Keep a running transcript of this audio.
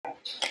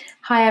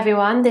Hi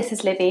everyone, this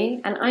is Libby,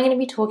 and I'm going to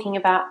be talking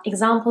about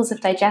examples of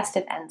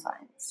digestive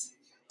enzymes.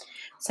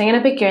 So I'm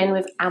going to begin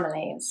with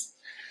amylase.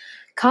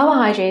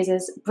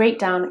 Carbohydrates break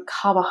down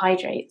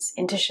carbohydrates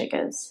into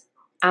sugars.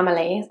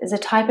 Amylase is a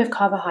type of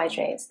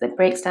carbohydrates that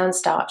breaks down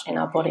starch in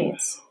our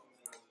bodies.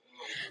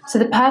 So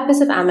the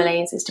purpose of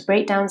amylase is to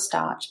break down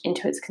starch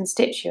into its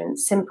constituent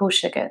simple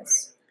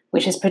sugars,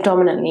 which is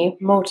predominantly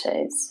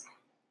maltose.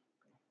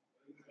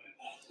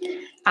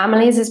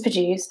 Amylase is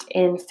produced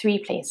in three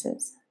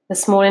places: the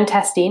small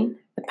intestine,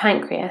 the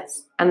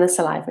pancreas, and the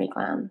salivary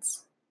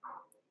glands.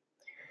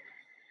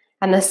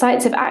 And the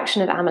sites of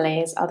action of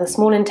amylase are the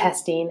small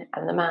intestine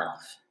and the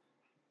mouth.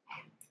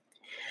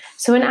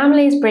 So when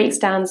amylase breaks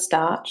down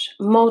starch,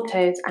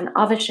 maltose and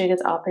other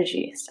sugars are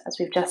produced, as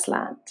we've just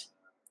learned.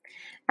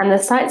 And the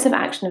sites of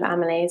action of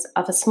amylase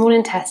are the small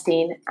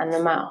intestine and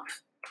the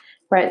mouth,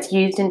 where it's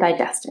used in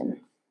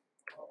digestion.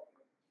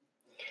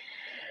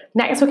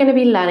 Next, we're going to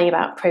be learning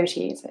about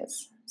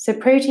proteases. So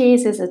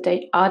proteases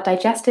are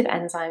digestive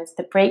enzymes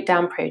that break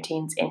down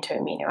proteins into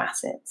amino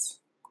acids.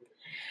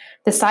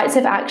 The sites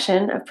of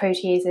action of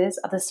proteases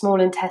are the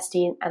small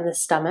intestine and the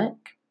stomach.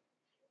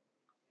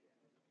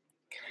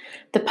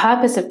 The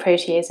purpose of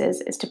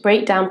proteases is to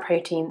break down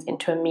proteins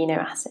into amino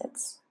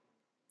acids.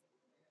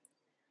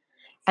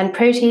 And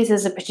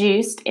proteases are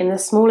produced in the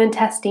small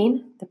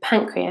intestine, the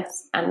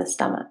pancreas, and the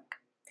stomach.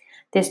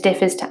 This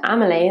differs to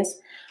amylase,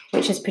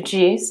 which is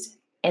produced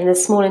in the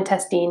small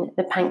intestine,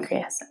 the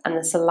pancreas, and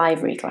the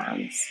salivary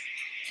glands.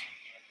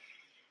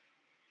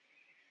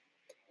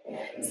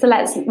 So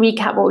let's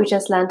recap what we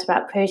just learned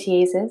about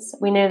proteases.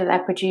 We know that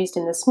they're produced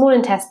in the small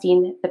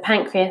intestine, the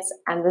pancreas,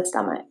 and the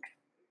stomach.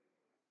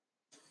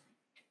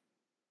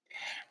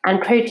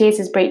 And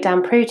proteases break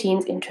down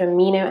proteins into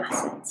amino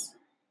acids.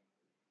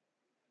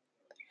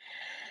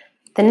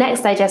 The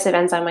next digestive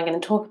enzyme I'm going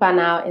to talk about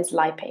now is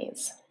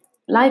lipase.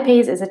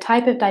 Lipase is a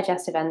type of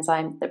digestive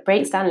enzyme that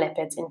breaks down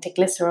lipids into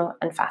glycerol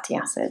and fatty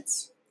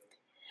acids.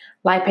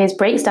 Lipase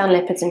breaks down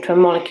lipids into a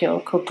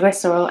molecule called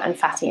glycerol and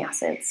fatty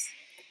acids.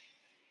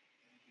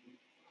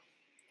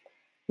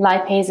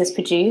 Lipase is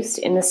produced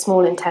in the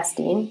small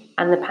intestine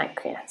and the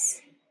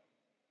pancreas.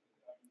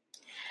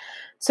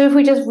 So if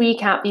we just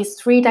recap these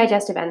three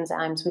digestive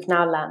enzymes we've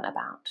now learned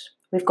about,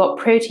 we've got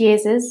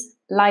proteases,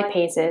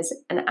 lipases,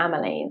 and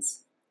amylase.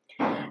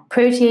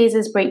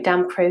 Proteases break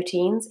down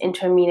proteins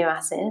into amino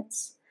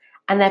acids,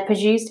 and they're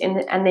produced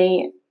and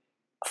they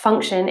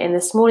function in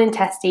the small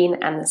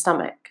intestine and the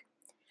stomach.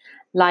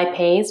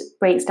 Lipase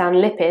breaks down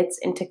lipids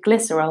into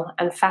glycerol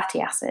and fatty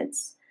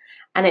acids,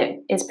 and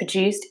it is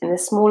produced in the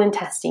small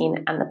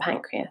intestine and the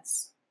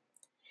pancreas.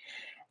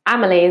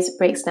 Amylase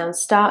breaks down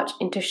starch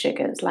into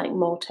sugars like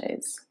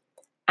maltose,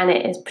 and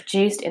it is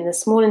produced in the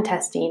small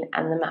intestine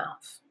and the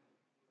mouth.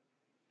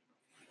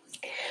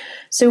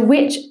 So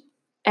which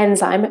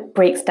enzyme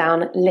breaks down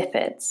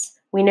lipids?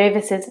 We know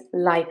this is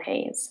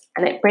lipase,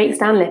 and it breaks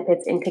down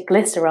lipids into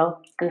glycerol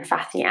and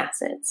fatty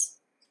acids.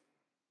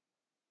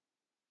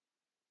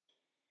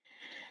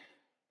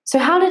 So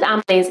how did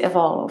amylase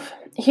evolve?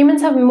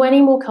 Humans have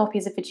many more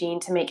copies of the gene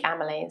to make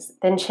amylase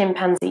than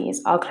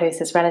chimpanzees, our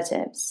closest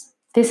relatives.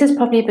 This is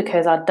probably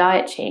because our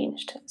diet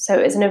changed, so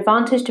it's an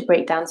advantage to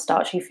break down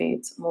starchy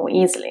foods more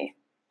easily.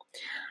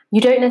 You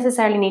don't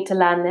necessarily need to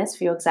learn this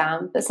for your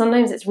exam, but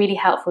sometimes it's really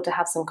helpful to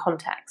have some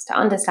context to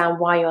understand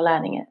why you're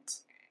learning it.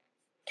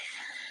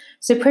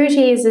 So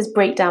proteases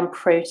break down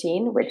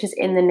protein, which is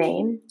in the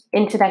name,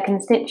 into their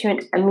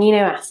constituent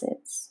amino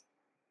acids.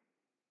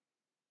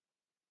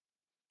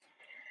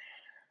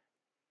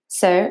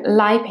 So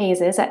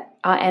lipases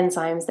are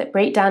enzymes that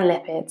break down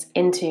lipids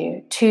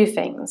into two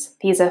things.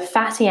 These are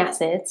fatty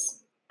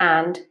acids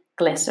and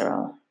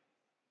glycerol.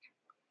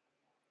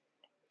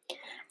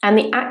 And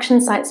the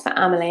action sites for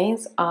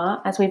amylase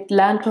are, as we've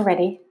learned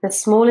already, the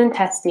small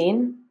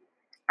intestine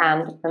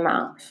and the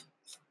mouth.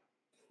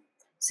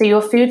 So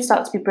your food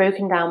starts to be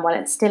broken down while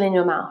it's still in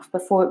your mouth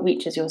before it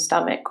reaches your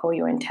stomach or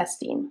your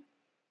intestine.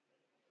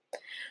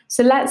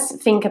 So let's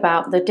think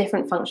about the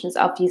different functions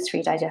of these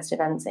three digestive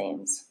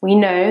enzymes. We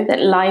know that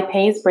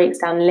lipase breaks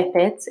down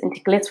lipids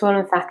into glycerol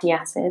and fatty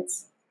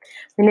acids.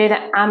 We know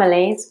that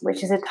amylase,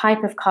 which is a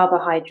type of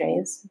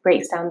carbohydrates,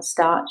 breaks down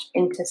starch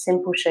into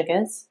simple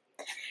sugars.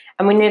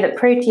 And we know that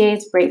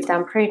protease breaks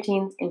down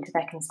proteins into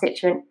their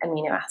constituent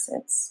amino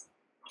acids.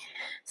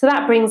 So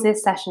that brings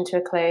this session to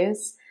a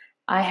close.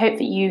 I hope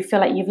that you feel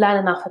like you've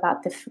learned enough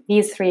about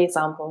these three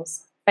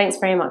examples. Thanks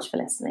very much for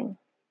listening.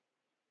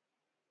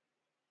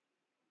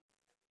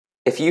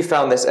 If you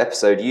found this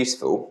episode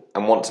useful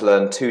and want to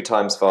learn 2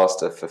 times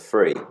faster for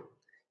free,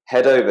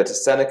 head over to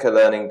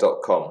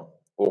senecalearning.com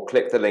or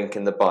click the link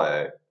in the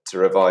bio to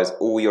revise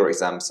all your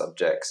exam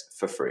subjects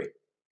for free.